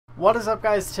What is up,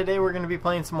 guys? Today we're going to be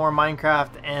playing some more Minecraft,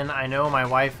 and I know my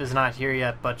wife is not here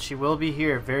yet, but she will be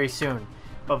here very soon.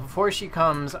 But before she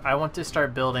comes, I want to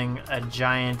start building a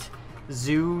giant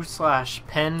zoo slash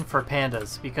pen for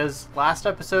pandas, because last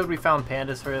episode we found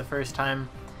pandas for the first time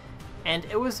and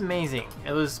it was amazing.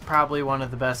 It was probably one of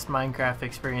the best Minecraft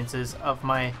experiences of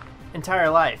my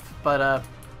entire life. But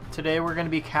today we're going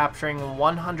to be capturing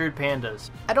 100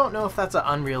 pandas. I don't know if that's an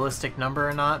unrealistic number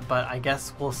or not, but I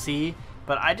guess we'll see.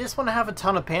 But I just want to have a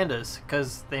ton of pandas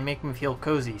because they make me feel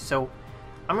cozy. So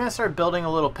I'm going to start building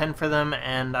a little pen for them,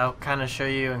 and I'll kind of show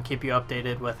you and keep you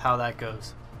updated with how that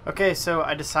goes. Okay, so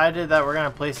I decided that we're going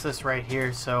to place this right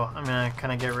here. So I'm going to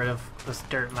kind of get rid of this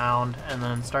dirt mound and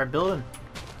then start building.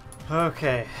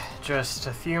 Okay, just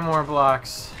a few more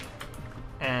blocks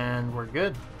and we're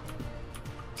good.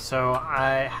 So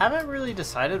I haven't really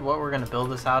decided what we're going to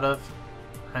build this out of.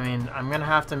 I mean, I'm going to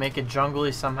have to make it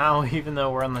jungly somehow, even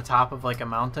though we're on the top of like a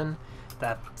mountain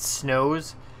that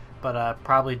snows. But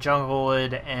probably jungle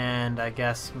wood, and I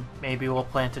guess maybe we'll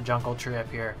plant a jungle tree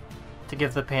up here to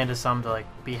give the pandas something to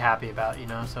like be happy about, you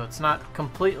know? So it's not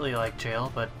completely like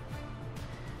jail, but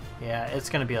yeah, it's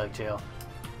going to be like jail.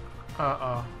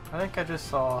 Uh-oh. I think I just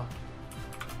saw...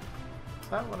 Is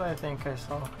that what I think I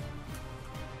saw?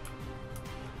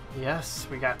 Yes,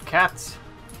 we got cats.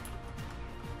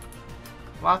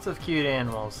 Lots of cute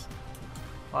animals.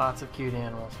 Lots of cute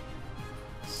animals.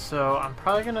 So I'm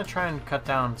probably going to try and cut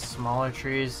down smaller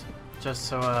trees just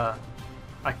so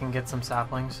I can get some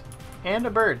saplings. And a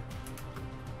bird.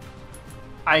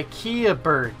 IKEA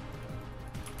bird.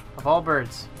 Of all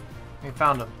birds. We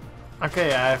found him.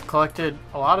 Okay, I've collected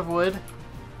a lot of wood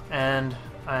and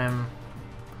I'm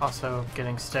also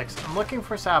getting sticks. I'm looking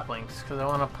for saplings because I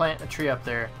want to plant a tree up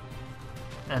there.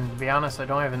 And to be honest, I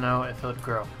don't even know if it would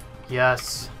grow.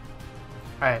 Yes.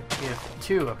 Alright, we have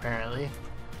 2 apparently.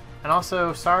 And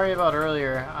also, sorry about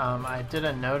earlier, I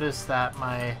didn't notice that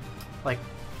my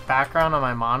background on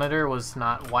my monitor was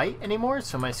not white anymore,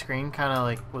 so my screen kind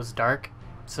of was dark.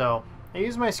 So I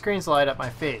use my screens to light up my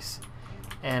face,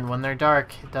 and when they're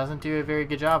dark, it doesn't do a very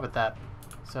good job at that.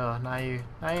 So now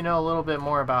you know a little bit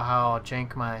more about how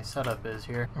jank my setup is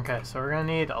here. Okay, so we're gonna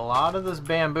need a lot of this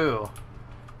bamboo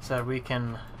so that we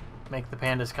can make the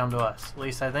pandas come to us. At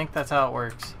least I think that's how it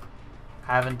works.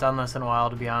 I haven't done this in a while,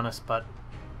 to be honest, but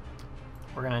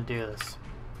we're gonna do this.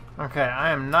 Okay,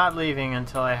 I am not leaving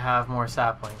until I have more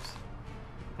saplings.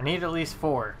 I need at least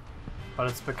 4, but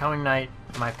it's becoming night.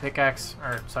 My pickaxe,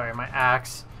 or sorry, my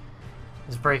axe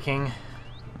is breaking.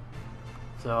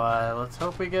 So let's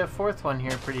hope we get a 4th one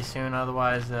here pretty soon,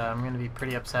 otherwise I'm gonna be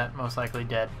pretty upset, most likely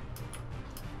dead.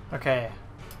 Okay,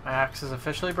 my axe is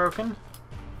officially broken.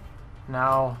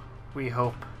 Now we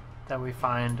hope that we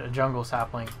find a jungle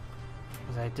sapling,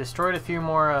 because I destroyed a few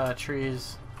more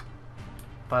trees,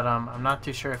 but I'm not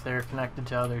too sure if they're connected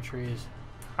to other trees.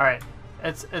 Alright,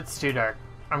 it's too dark.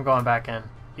 I'm going back in.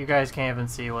 You guys can't even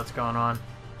see what's going on.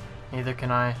 Neither can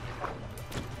I.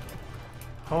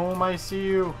 Home, I see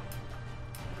you.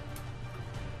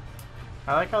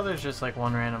 I like how there's just like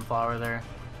one random flower there.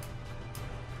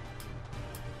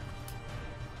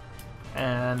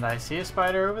 And I see a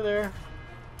spider over there.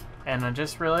 And I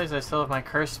just realized I still have my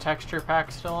cursed texture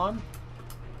pack still on.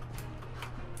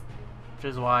 Which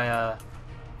is why the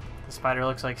spider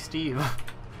looks like Steve.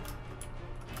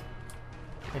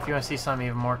 If you want to see something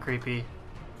even more creepy.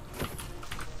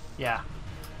 Yeah.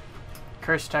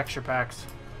 Cursed texture packs.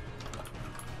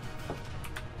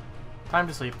 Time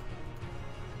to sleep.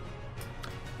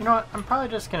 You know what? I'm probably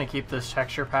just going to keep this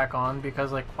texture pack on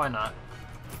because, like, why not?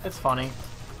 It's funny.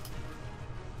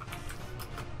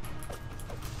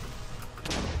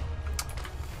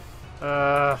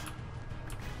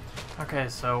 Okay,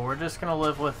 so we're just gonna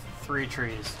live with 3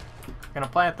 trees. We're gonna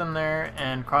plant them there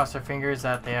and cross our fingers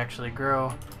that they actually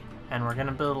grow, and we're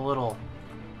gonna build a little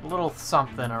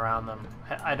something around them.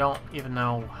 I don't even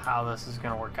know how this is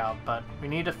gonna work out, but we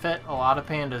need to fit a lot of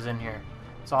pandas in here.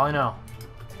 That's all I know.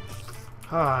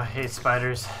 Oh, I hate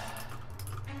spiders.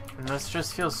 And this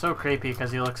just feels so creepy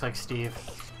because he looks like Steve.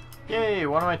 Yay,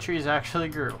 one of my trees actually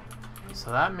grew. So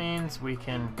that means we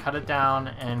can cut it down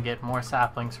and get more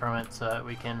saplings from it so that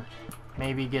we can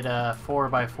maybe get a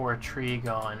 4x4 tree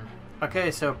going. Okay,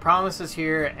 so Promise is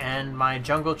here and my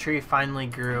jungle tree finally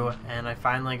grew, and I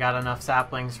finally got enough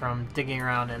saplings from digging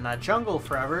around in that jungle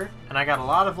forever, and I got a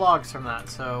lot of logs from that,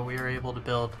 so we were able to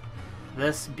build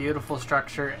this beautiful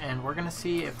structure, and we're gonna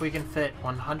see if we can fit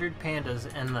 100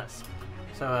 pandas in this.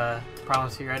 So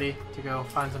Promise, you ready to go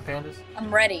find some pandas?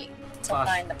 I'm ready to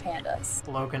find the pandas.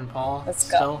 Logan Paul. Let's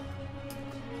still? go.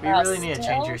 We really need to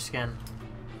change your skin.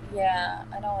 Yeah,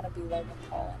 I don't want to be Logan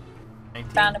Paul.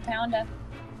 Found a panda.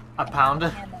 A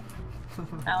panda?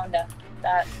 Panda.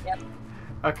 That, yep.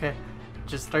 Okay.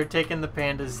 Just start taking the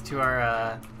pandas to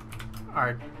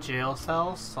our jail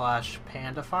cell /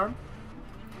 panda farm.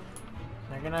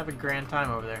 They're gonna have a grand time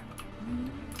over there.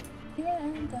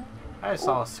 Panda. I just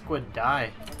saw a squid die.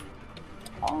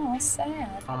 Oh,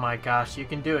 sad. Oh my gosh, you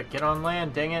can do it. Get on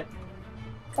land, dang it.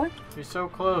 Come on. You're so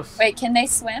close. Wait, can they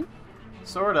swim?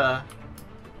 Sorta.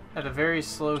 At a very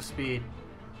slow speed.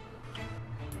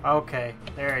 Okay,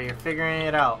 there, you're figuring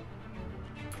it out.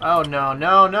 Oh no,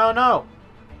 no, no, no!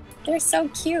 They're so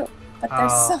cute, but they're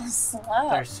so slow.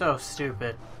 They're so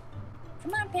stupid.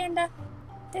 Come on, panda.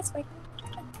 This way.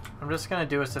 I'm just gonna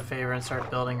do us a favor and start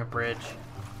building a bridge.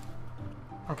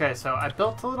 Okay, so I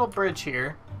built a little bridge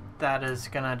here that is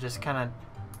gonna just kind of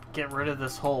get rid of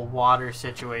this whole water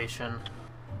situation.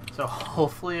 So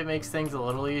hopefully it makes things a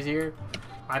little easier.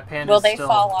 My pandas Will they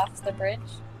fall off the bridge?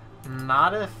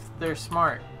 Not if they're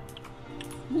smart.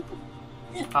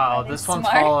 Oh, this one's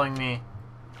smart? following me.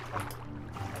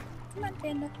 Come on,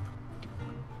 panda.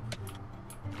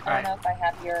 I Alright. don't know if I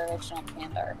have your original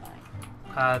panda or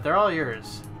mine. They're all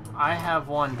yours. I have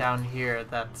one down here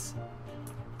that's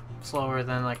slower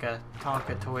than like a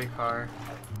Tonka toy car.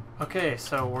 Okay,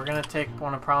 so we're gonna take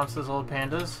one of Promise's old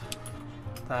pandas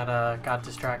that got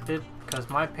distracted because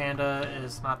my panda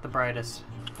is not the brightest.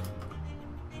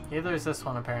 Neither is this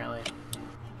one apparently.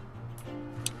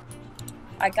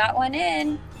 I got one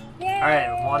in. Yay!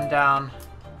 Alright, one down.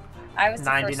 I was the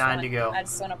 99 first one. to go. I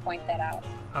just want to point that out.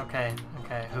 Okay,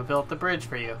 okay. Who built the bridge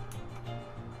for you?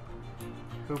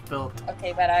 Who built?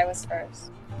 Okay, but I was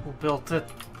first. Who built it?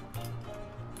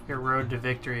 Your road to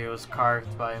victory was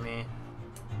carved by me.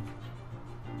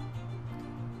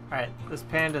 Alright, this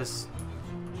panda's...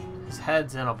 his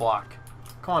head's in a block.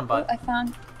 Come on, bud. Oh, I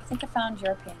think I found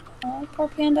your panda. Oh, poor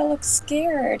panda looks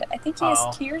scared. I think he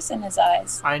has tears in his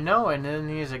eyes. I know, and then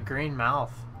he has a green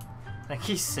mouth. Like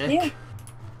he's sick. Yeah.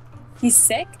 He's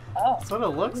sick? Oh. That's what it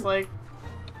looks like.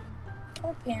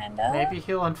 Poor panda. Maybe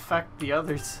he'll infect the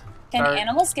others. Can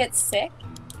animals get sick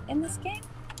in this game?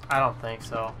 I don't think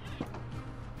so.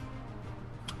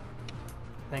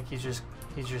 I think he's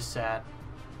just sad.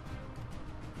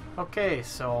 Okay,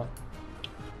 so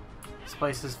this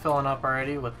place is filling up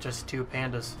already with just 2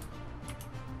 pandas.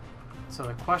 So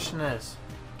the question is,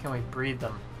 can we breed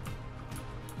them?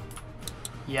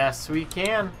 Yes, we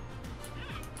can.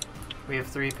 We have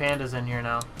 3 pandas in here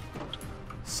now.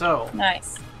 So,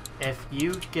 nice. If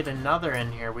you get another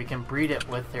in here, we can breed it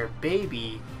with their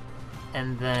baby,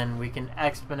 and then we can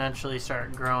exponentially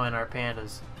start growing our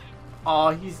pandas. Oh,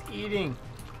 he's eating.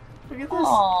 Look at this.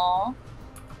 Aww.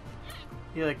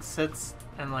 He like sits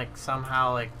and like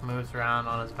somehow like moves around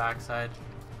on his backside.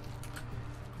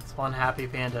 It's one happy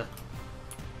panda.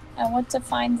 I want to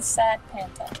find the sad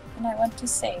panda, and I want to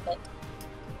save it.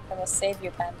 I will save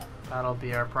your panda. That'll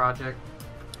be our project.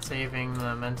 Saving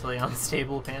the mentally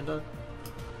unstable panda.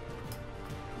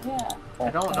 Yeah. I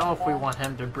don't know if we want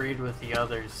him to breed with the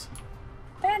others.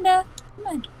 Panda, come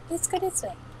on, let's go this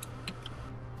way.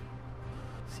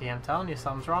 See, I'm telling you,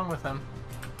 something's wrong with him.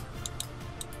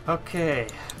 Okay,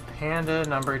 panda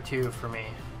number 2 for me.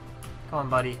 Come on,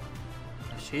 buddy.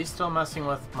 She's still messing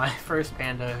with my first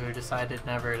panda who decided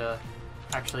never to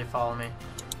actually follow me.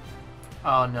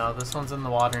 Oh no, this one's in the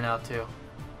water now too.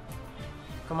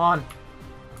 Come on.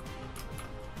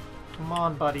 Come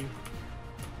on, buddy.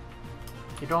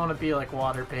 You don't want to be like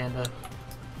Water Panda.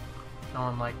 No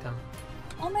one liked him.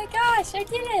 Oh my gosh, I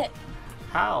did it!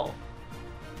 How?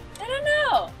 I don't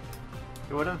know!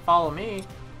 He wouldn't follow me.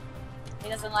 He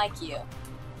doesn't like you.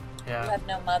 Yeah. You have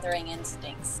no mothering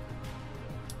instincts.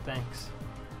 Thanks.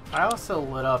 I also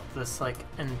lit up this like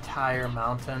entire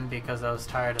mountain because I was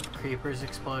tired of creepers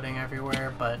exploding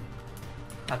everywhere, but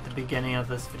at the beginning of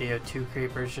this video 2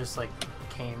 creepers just like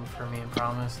came for me and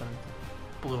Promise and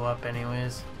blew up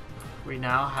anyways. We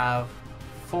now have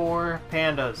 4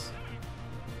 pandas.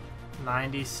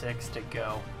 96 to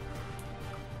go.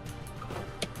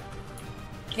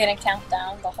 You gonna count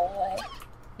down the whole way?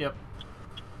 Yep.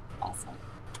 Awesome.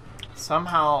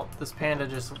 Somehow this panda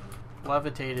just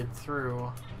levitated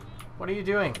through. What are you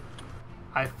doing?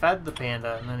 I fed the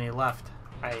panda and then he left.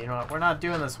 Alright, you know what? We're not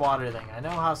doing this water thing. I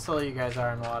know how silly you guys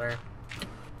are in water.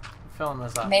 I'm filling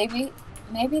this up. Maybe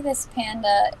this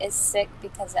panda is sick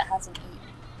because it hasn't eaten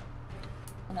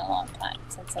in a long time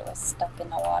since it was stuck in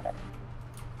the water.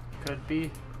 Could be.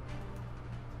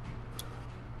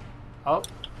 Oh,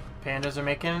 pandas are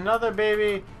making another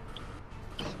baby.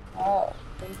 Oh,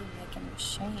 baby making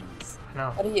machines. I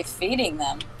know. What are you feeding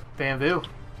them? Bamboo.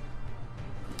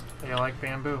 They like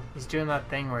bamboo. He's doing that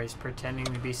thing where he's pretending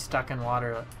to be stuck in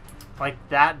water. Like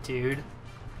that, dude.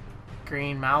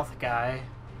 green mouth guy.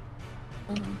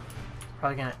 Mm-hmm.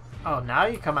 Probably gonna... Oh, now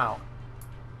you come out.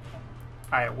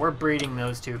 Alright, we're breeding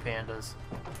those two pandas.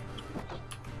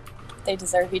 They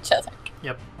deserve each other.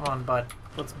 Yep, come on, bud.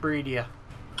 Let's breed you.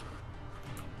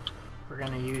 We're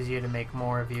gonna use you to make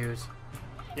more views.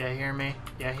 Yeah, hear me?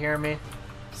 Yeah, hear me?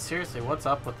 Seriously, what's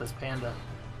up with this panda?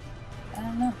 I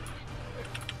don't know.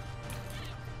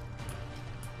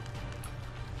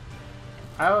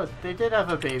 Oh, they did have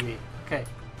a baby. Okay,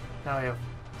 now we have,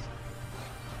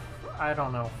 I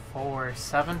don't know,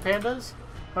 7 pandas?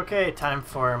 Okay, time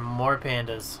for more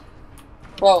pandas.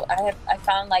 Whoa, I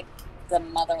found like the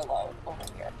mother load over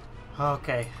here.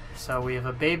 Okay, so we have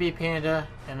a baby panda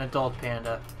and adult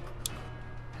panda.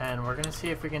 And we're gonna see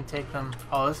if we can take them.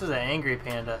 Oh, this is an angry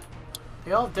panda.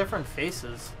 They all have different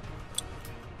faces.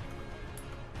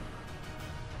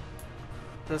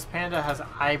 This panda has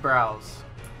eyebrows.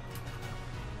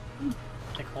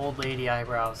 Like old lady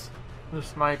eyebrows.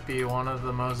 This might be one of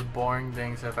the most boring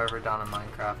things I've ever done in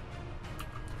Minecraft.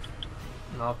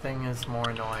 Nothing is more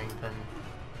annoying than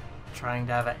trying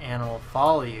to have an animal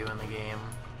follow you in the game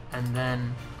and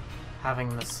then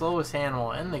having the slowest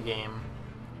animal in the game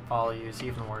follow you is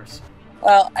even worse.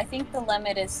 Well, I think the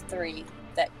limit is 3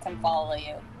 that can follow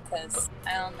you, because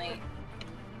I only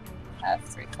have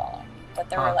 3 following me, but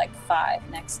there were like 5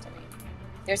 next to me.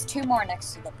 There's 2 more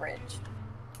next to the bridge.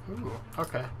 Ooh,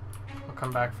 okay. We'll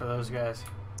come back for those guys.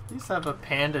 You just have a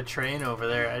panda train over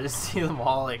there. I just see them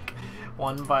all like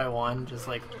one by one just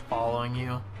like following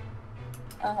you.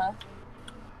 Uh-huh.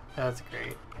 That's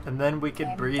great. And then we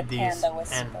could breed these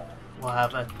and we'll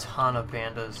have a ton of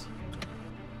pandas.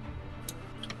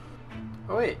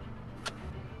 Oh wait.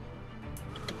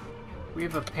 We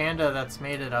have a panda that's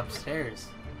made it upstairs.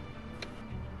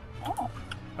 Oh.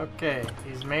 Okay,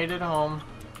 he's made it home.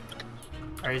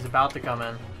 Or he's about to come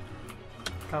in.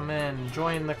 Come in,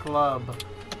 join the club.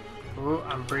 Ooh,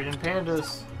 I'm breeding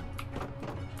pandas.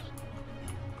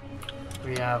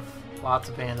 We have lots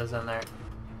of pandas in there.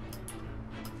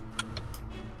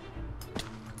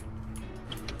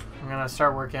 I'm gonna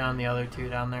start working on the other 2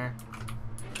 down there.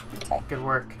 Okay. Good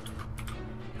work.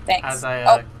 Thanks. As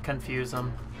I confuse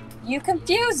them. You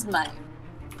confused me.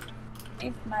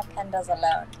 Leave my pandas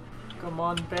alone. Come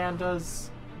on, pandas.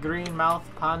 Green mouth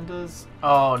pandas.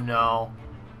 Oh no.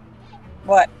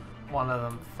 What? One of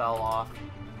them fell off.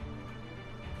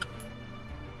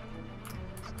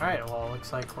 Alright, well, it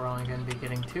looks like we're only going to be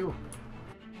getting 2.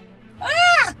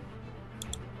 Ah!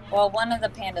 Well, one of the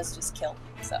pandas just killed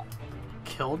me, so.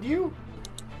 Killed you?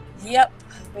 Yep,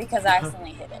 because I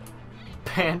accidentally hit it.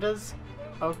 Pandas?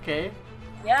 Okay.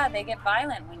 Yeah, they get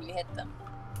violent when you hit them.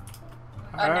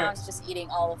 All oh, right. now it's just eating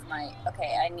all of my...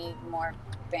 Okay, I need more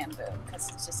bamboo, because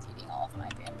it's just eating all of my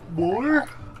bamboo. More?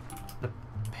 The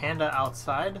panda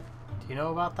outside? Do you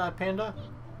know about that panda?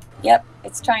 Yep,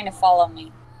 it's trying to follow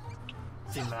me.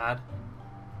 Is he mad?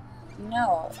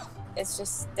 No, it's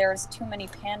just there's too many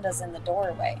pandas in the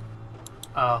doorway.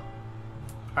 Oh.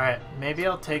 Alright, maybe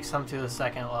I'll take some to the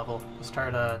 2nd level.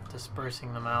 Start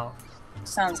dispersing them out.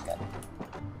 Sounds good.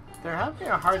 They're having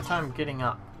a hard time getting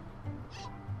up.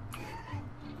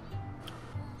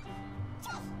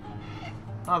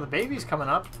 Oh, the baby's coming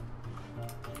up.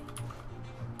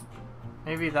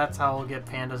 Maybe that's how we'll get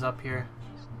pandas up here.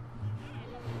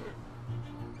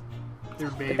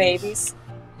 Through babies. The babies?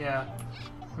 Yeah.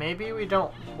 Maybe we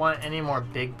don't want any more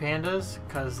big pandas,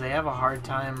 because they have a hard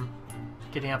time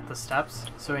getting up the steps.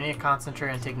 So we need to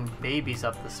concentrate on taking babies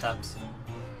up the steps.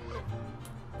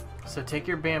 So take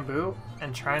your bamboo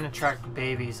and try and attract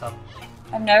babies up.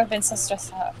 I've never been so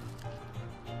stressed out.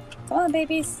 Come on,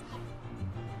 babies.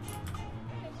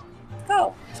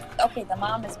 Go. Okay, the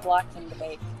mom is blocking the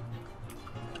baby.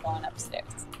 I'm going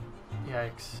upstairs.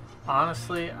 Yikes.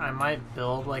 Honestly, I might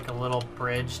build like a little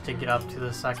bridge to get up to the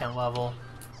 2nd level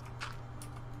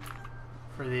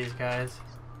for these guys.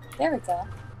 There we go.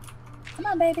 Come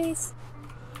on, babies.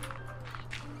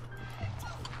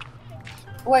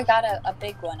 Oh, I got a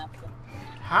big one up here.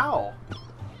 How?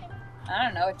 I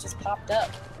don't know, it just popped up.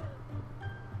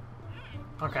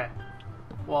 Okay.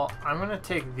 Well, I'm gonna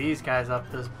take these guys up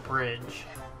this bridge.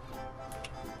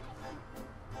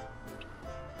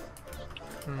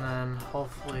 And then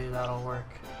hopefully that'll work.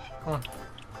 Come on.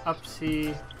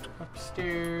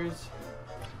 Upstairs.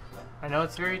 I know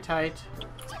it's very tight,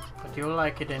 but you'll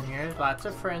like it in here. Lots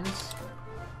of friends.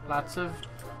 Lots of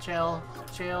jail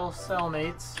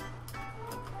cellmates.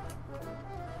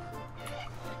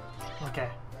 Okay.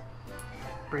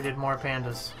 Breeded more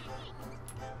pandas.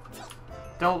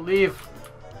 Don't leave!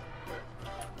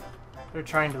 They're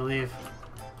trying to leave.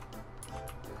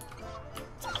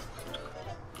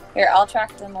 Here, I'll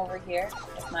track them over here.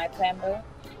 If my bamboo,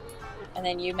 and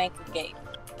then you make a gate.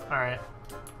 Alright.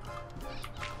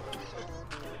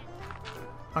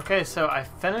 Okay, so I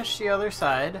finished the other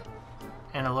side,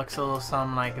 and it looks a little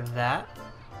something like that.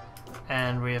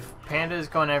 And we have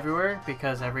pandas going everywhere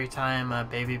because every time a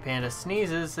baby panda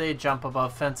sneezes, they jump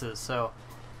above fences. So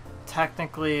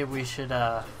technically we should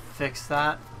fix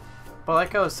that. But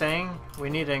like I was saying, we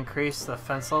need to increase the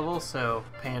fence level so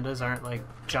pandas aren't like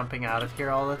jumping out of here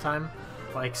all the time,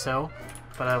 like so.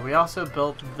 But we also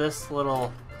built this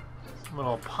little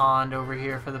pond over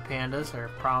here for the pandas, or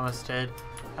Promise did.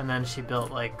 And then she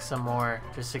built like some more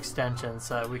just extensions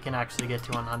so that we can actually get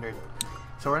to 100.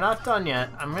 So we're not done yet.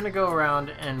 I'm going to go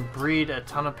around and breed a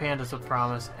ton of pandas with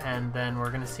Promise, and then we're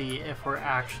going to see if we're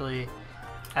actually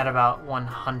at about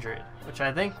 100, which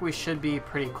I think we should be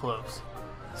pretty close.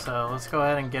 So let's go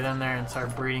ahead and get in there and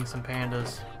start breeding some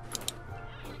pandas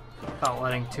without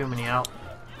letting too many out.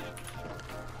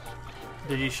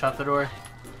 Did you shut the door?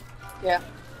 Yeah.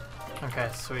 Okay,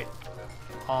 sweet.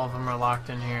 All of them are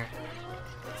locked in here.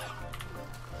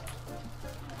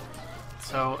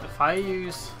 So if I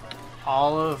use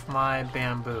all of my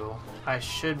bamboo, I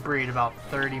should breed about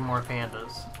 30 more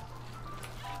pandas.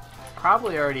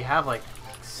 Probably already have like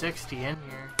 60 in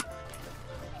here,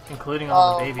 including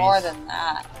all the babies. More than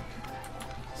that.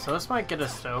 So this might get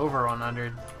us to over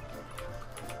 100.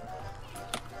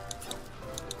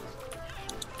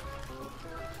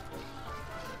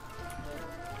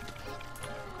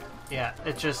 Yeah,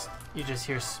 you just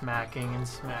hear smacking and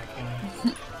smacking.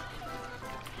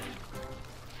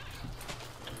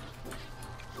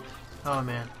 Oh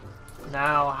man.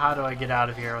 Now how do I get out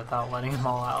of here without letting them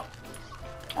all out?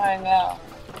 I know.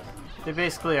 They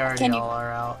basically already all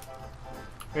are out.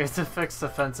 We have to fix the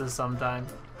fences sometime.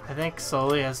 I think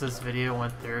slowly as this video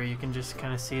went through, you can just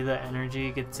kind of see the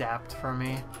energy get zapped from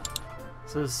me.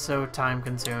 This is so time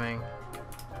consuming.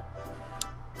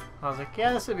 I was like,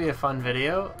 yeah, this would be a fun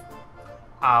video.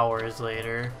 Hours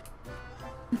later.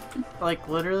 Like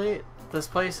literally, this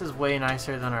place is way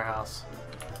nicer than our house.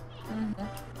 Mm-hmm.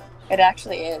 It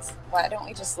actually is. Why don't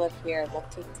we just live here? We'll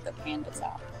take the pandas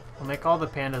out. We'll make all the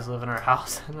pandas live in our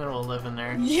house, and then we'll live in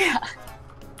there. Yeah.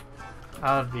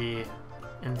 That would be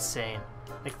insane.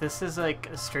 Like, this is like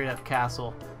a straight up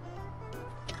castle.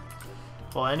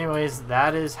 Well, anyways,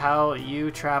 that is how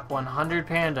you trap 100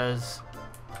 pandas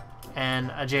in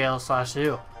a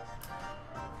jail/zoo.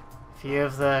 If you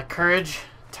have the courage,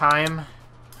 time,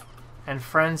 and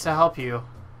friends to help you,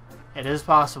 it is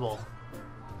possible.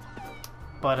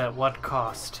 But at what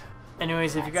cost?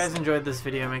 Anyways, if you guys enjoyed this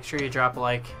video, make sure you drop a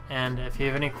like, and if you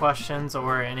have any questions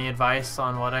or any advice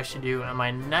on what I should do in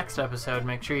my next episode,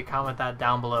 make sure you comment that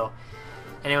down below.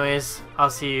 Anyways,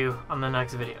 I'll see you on the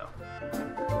next video.